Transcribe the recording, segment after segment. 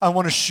I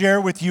want to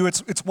share with you.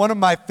 It's one of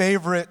my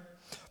favorite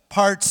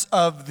parts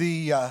of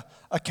the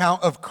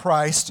account of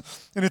Christ,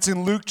 and it's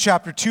in Luke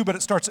chapter 2, but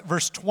it starts at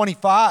verse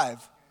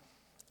 25.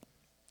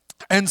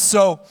 And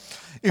so,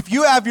 if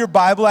you have your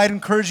Bible, I'd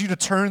encourage you to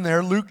turn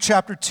there, Luke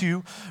chapter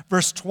 2,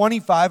 verse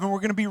 25, and we're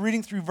going to be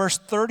reading through verse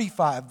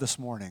 35 this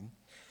morning.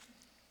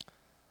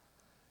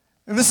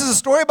 And this is a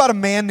story about a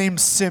man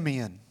named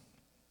Simeon.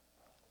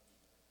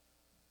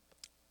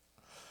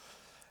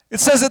 It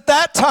says, at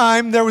that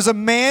time, there was a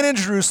man in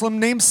Jerusalem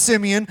named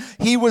Simeon.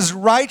 He was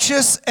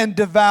righteous and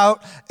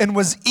devout and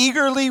was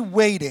eagerly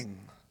waiting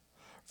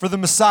for the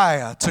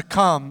Messiah to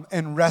come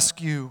and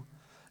rescue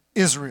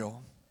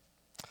Israel.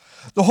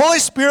 The Holy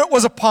Spirit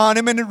was upon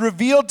him and it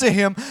revealed to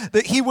him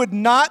that he would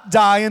not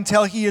die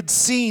until he had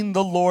seen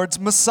the Lord's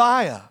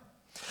Messiah.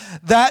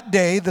 That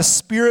day, the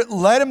Spirit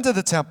led him to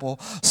the temple.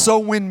 So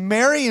when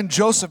Mary and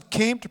Joseph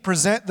came to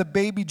present the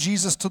baby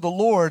Jesus to the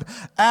Lord,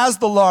 as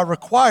the law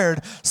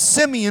required,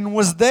 Simeon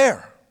was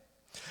there.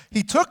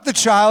 He took the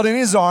child in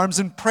his arms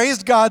and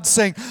praised God,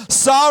 saying,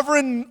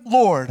 "Sovereign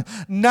Lord,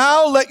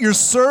 now let your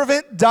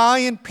servant die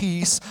in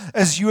peace,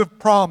 as you have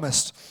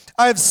promised.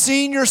 I have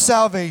seen your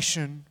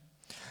salvation,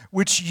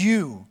 which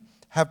you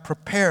have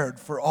prepared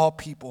for all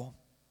people.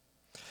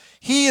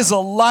 He is a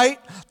light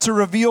to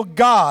reveal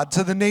God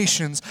to the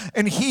nations,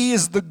 and he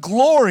is the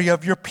glory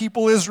of your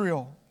people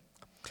Israel."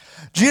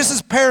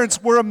 Jesus'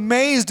 parents were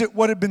amazed at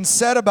what had been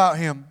said about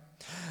him.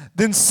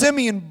 Then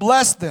Simeon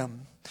blessed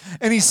them,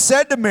 and he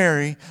said to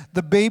Mary,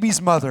 the baby's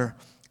mother,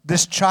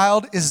 "This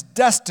child is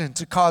destined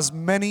to cause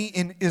many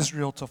in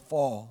Israel to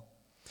fall,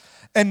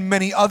 and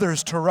many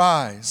others to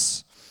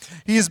rise.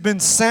 He has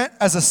been sent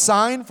as a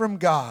sign from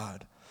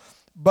God,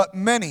 but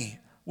many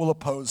will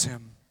oppose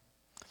him.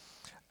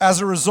 As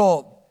a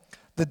result,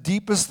 the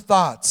deepest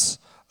thoughts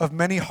of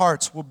many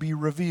hearts will be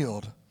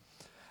revealed,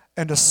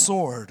 and a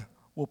sword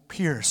will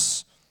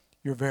pierce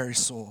your very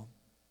soul."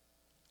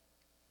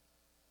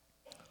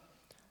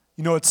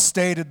 You know, it's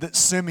stated that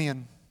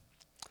Simeon,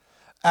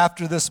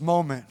 after this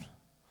moment,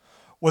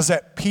 was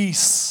at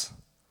peace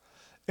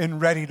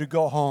and ready to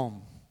go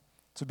home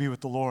to be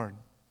with the Lord.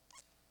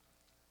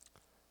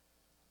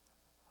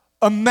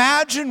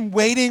 Imagine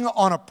waiting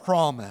on a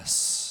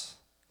promise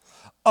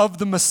of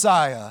the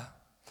Messiah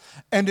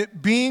and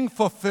it being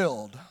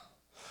fulfilled.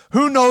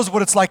 Who knows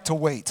what it's like to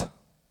wait?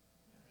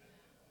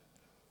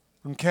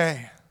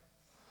 Okay.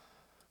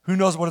 Who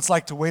knows what it's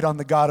like to wait on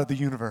the God of the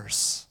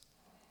universe?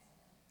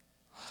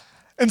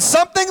 And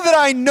something that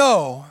I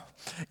know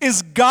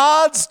is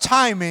God's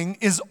timing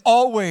is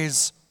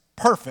always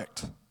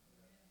perfect.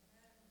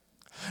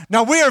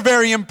 Now, we are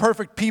very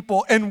imperfect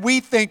people, and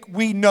we think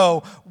we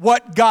know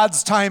what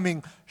God's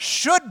timing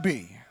should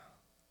be.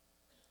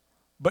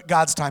 But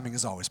God's timing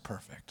is always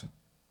perfect.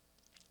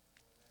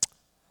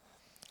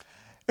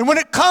 And when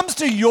it comes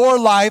to your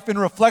life in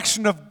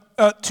reflection of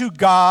to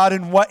God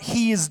and what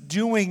he is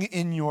doing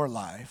in your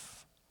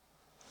life,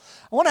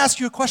 I want to ask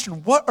you a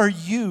question. What are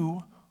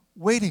you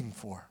waiting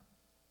for?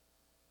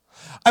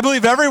 I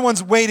believe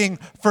everyone's waiting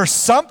for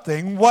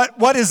something.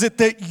 What is it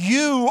that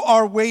you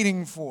are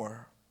waiting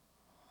for?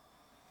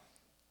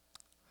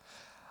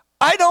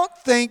 I don't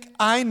think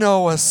I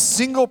know a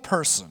single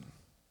person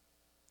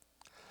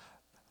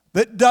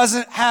that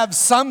doesn't have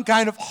some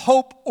kind of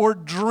hope or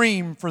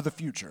dream for the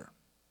future.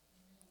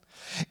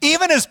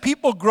 Even as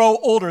people grow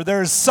older,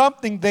 there is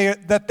something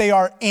that they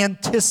are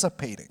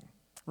anticipating,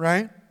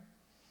 right?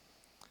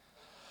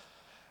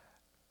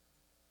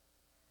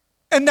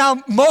 And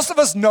now, most of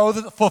us know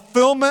that the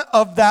fulfillment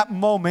of that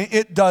moment,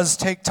 it does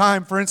take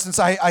time. For instance,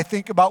 I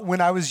think about when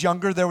I was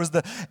younger, there was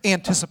the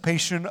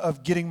anticipation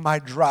of getting my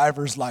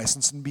driver's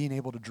license and being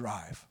able to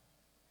drive.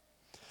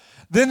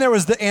 Then there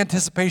was the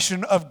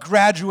anticipation of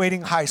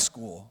graduating high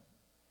school.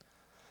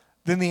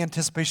 Then the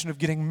anticipation of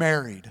getting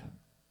married.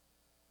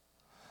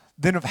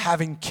 Then of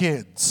having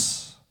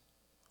kids.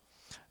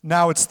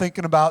 Now it's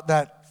thinking about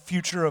that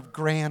future of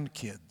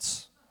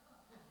grandkids.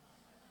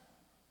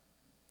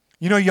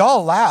 You know,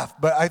 y'all laugh,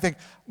 but I think,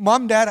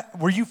 Mom, Dad,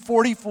 were you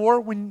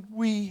 44 when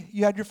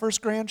you had your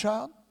first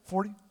grandchild?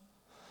 40?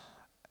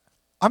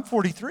 I'm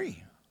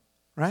 43,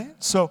 right?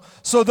 So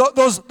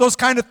those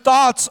kind of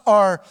thoughts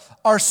are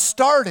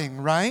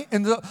starting, right?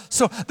 And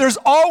so there's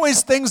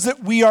always things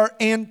that we are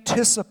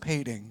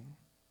anticipating.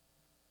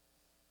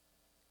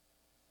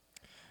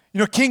 You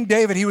know, King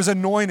David, he was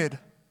anointed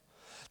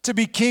to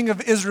be king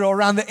of Israel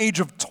around the age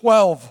of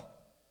 12.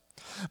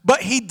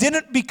 But he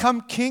didn't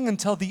become king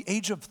until the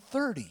age of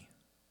 30.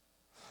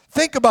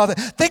 Think about it.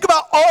 Think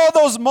about all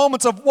those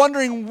moments of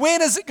wondering,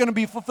 when is it going to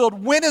be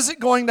fulfilled? When is it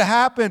going to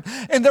happen?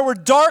 And there were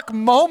dark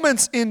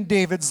moments in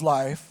David's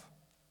life.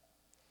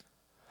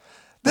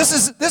 This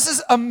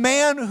is a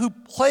man who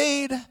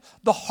played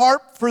the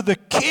harp for the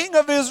king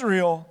of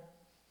Israel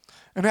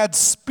and had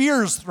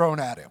spears thrown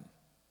at him,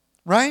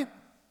 right?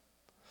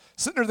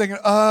 Sitting there thinking,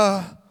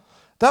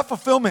 that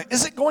fulfillment,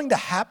 is it going to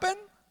happen?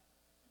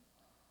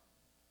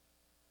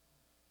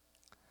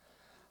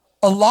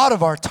 A lot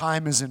of our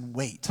time is in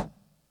wait.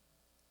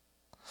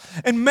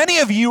 And many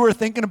of you are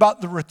thinking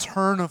about the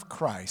return of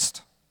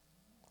Christ.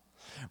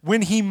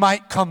 when he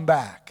might come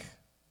back.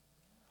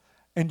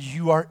 And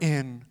you are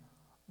in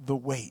the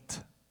wait.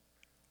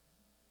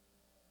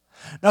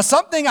 Now,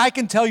 something I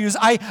can tell you is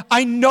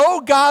I know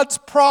God's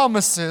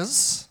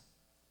promises,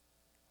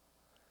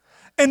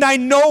 and I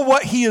know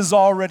what he has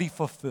already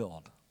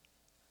fulfilled.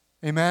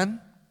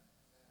 Amen?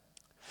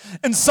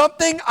 And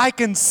something I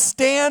can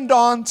stand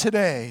on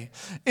today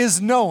is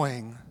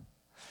knowing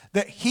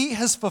that he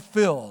has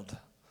fulfilled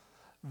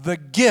the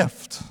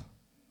gift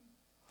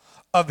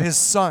of his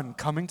Son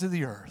coming to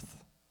the earth,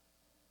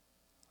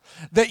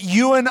 that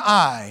you and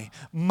I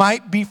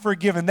might be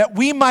forgiven, that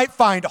we might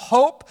find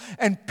hope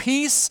and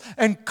peace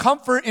and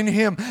comfort in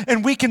him,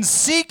 and we can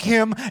seek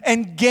him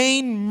and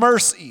gain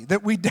mercy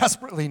that we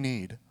desperately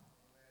need.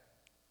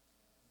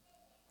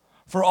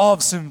 For all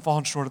have sinned and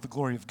fallen short of the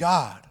glory of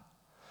God.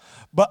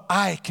 But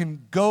I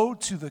can go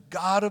to the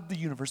God of the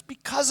universe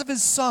because of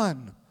his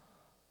Son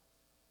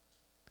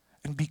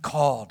and be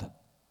called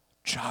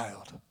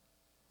child,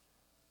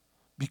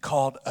 be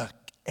called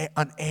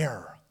an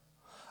heir,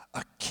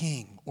 a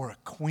king or a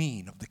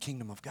queen of the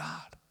kingdom of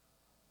God.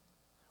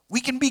 We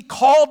can be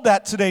called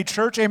that today,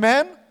 church,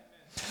 amen?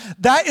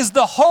 That is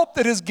the hope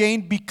that is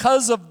gained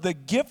because of the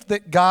gift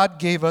that God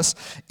gave us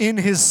in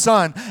his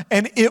Son.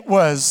 And it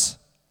was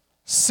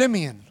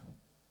Simeon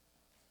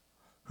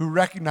who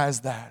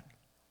recognized that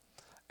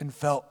and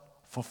felt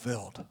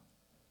fulfilled.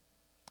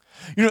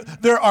 You know,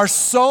 there are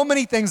so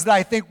many things that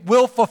I think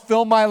will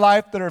fulfill my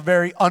life that are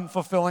very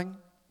unfulfilling.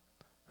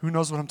 Who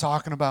knows what I'm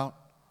talking about?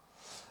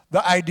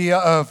 The idea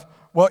of,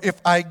 well,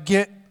 if I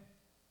get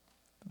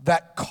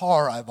that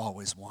car I've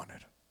always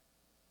wanted,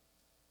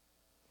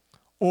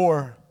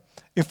 or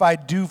if I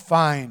do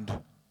find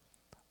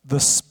the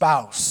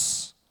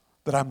spouse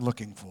that I'm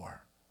looking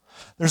for.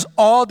 There's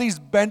all these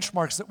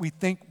benchmarks that we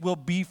think will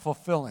be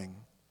fulfilling.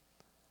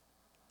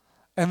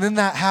 And then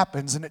that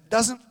happens, and it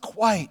doesn't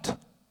quite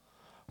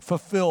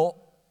fulfill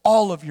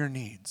all of your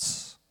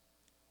needs.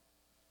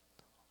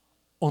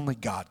 Only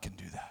God can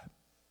do that.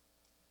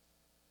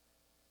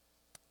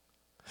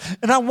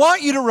 And I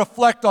want you to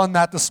reflect on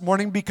that this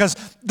morning, because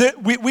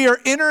we are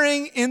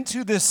entering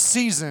into this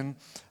season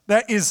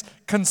that is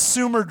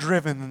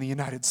consumer-driven in the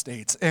United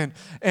States. And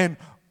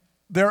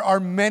there are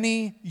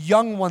many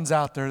young ones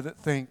out there that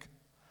think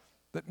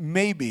that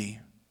maybe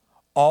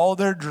all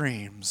their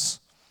dreams,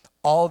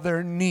 all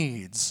their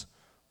needs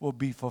will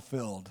be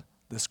fulfilled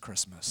this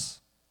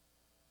Christmas.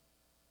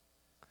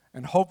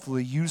 And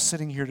hopefully you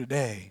sitting here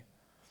today,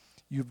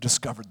 you've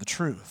discovered the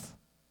truth.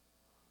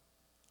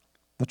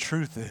 The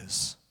truth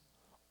is,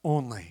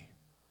 only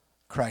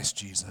Christ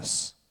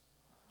Jesus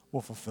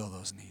will fulfill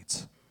those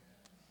needs.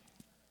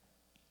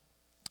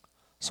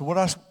 So what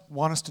I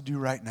want us to do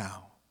right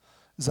now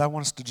is I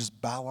want us to just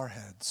bow our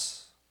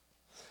heads,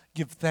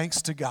 give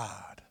thanks to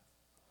God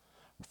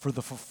for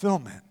the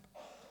fulfillment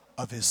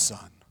of his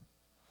Son.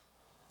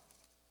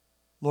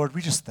 Lord,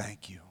 we just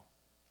thank you.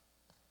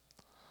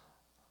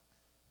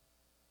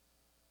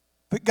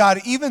 But God,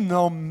 even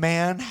though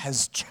man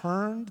has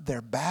turned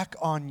their back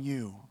on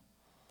you,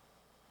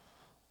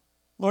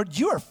 Lord,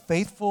 you are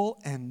faithful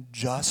and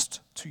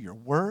just to your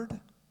word.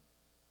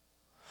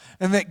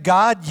 And that,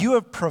 God, you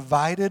have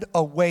provided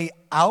a way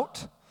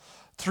out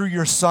through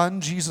your Son,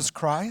 Jesus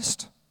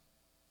Christ.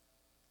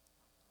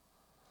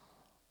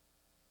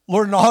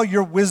 Lord, in all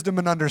your wisdom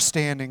and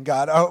understanding,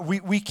 God,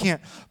 we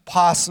can't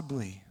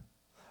possibly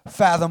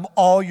fathom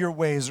all your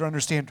ways or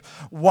understand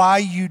why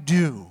you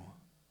do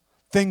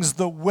things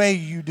the way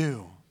you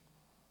do.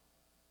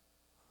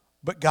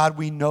 But God,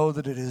 we know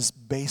that it is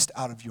based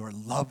out of your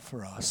love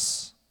for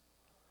us.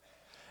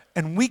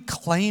 And we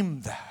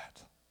claim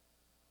that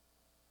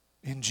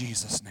in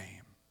Jesus'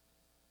 name.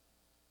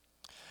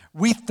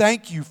 We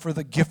thank you for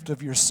the gift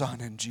of your Son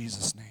in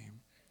Jesus'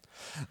 name.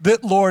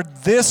 That,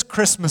 Lord, this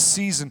Christmas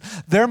season,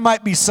 there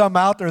might be some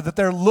out there that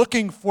they're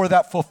looking for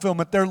that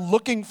fulfillment. They're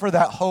looking for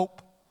that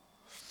hope.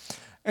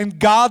 And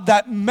God,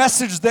 that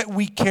message that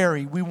we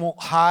carry, we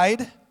won't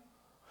hide.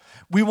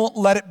 We won't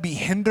let it be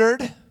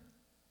hindered.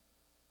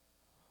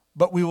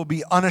 But we will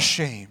be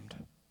unashamed.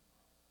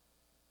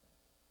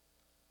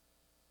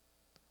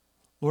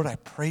 Lord, I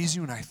praise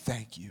you and I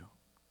thank you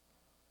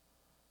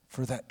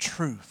for that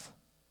truth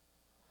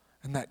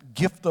and that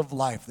gift of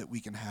life that we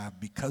can have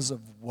because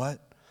of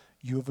what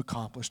you have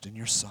accomplished in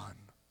your Son.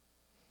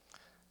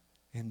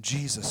 In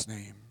Jesus'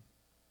 name,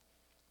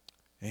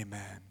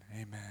 amen,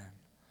 amen.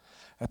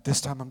 At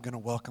this time, I'm going to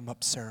welcome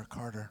up Sarah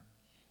Carter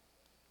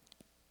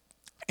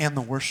and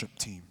the worship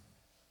team.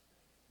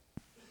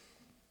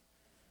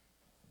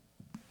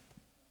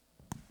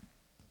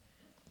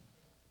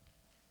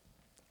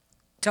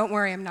 Don't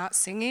worry, I'm not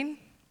singing.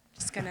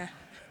 Just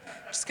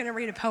gonna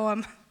read a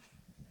poem.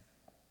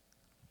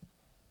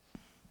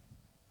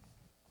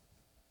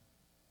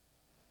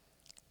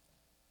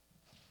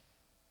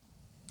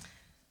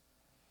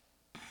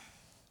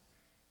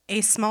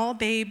 A small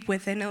babe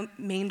within a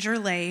manger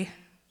lay.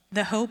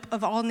 The hope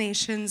of all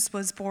nations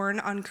was born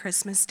on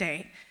Christmas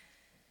Day.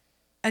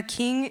 A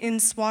king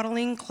in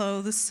swaddling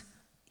clothes,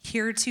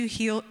 here to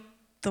heal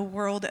the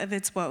world of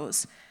its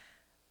woes.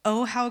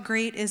 Oh, how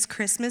great is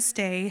Christmas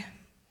Day,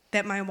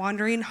 that my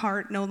wandering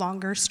heart no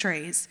longer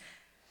strays.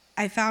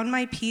 I found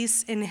my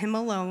peace in him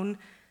alone,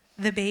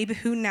 the babe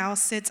who now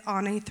sits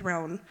on a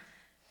throne.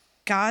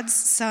 God's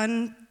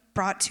Son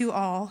brought to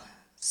all,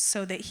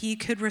 so that he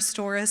could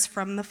restore us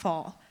from the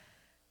fall.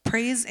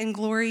 Praise and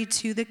glory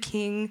to the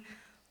King.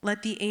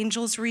 Let the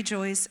angels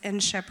rejoice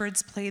and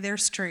shepherds play their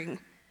string.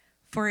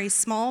 For a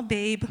small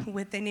babe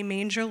within a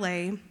manger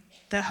lay,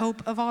 the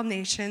hope of all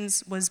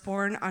nations was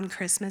born on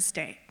Christmas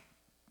Day.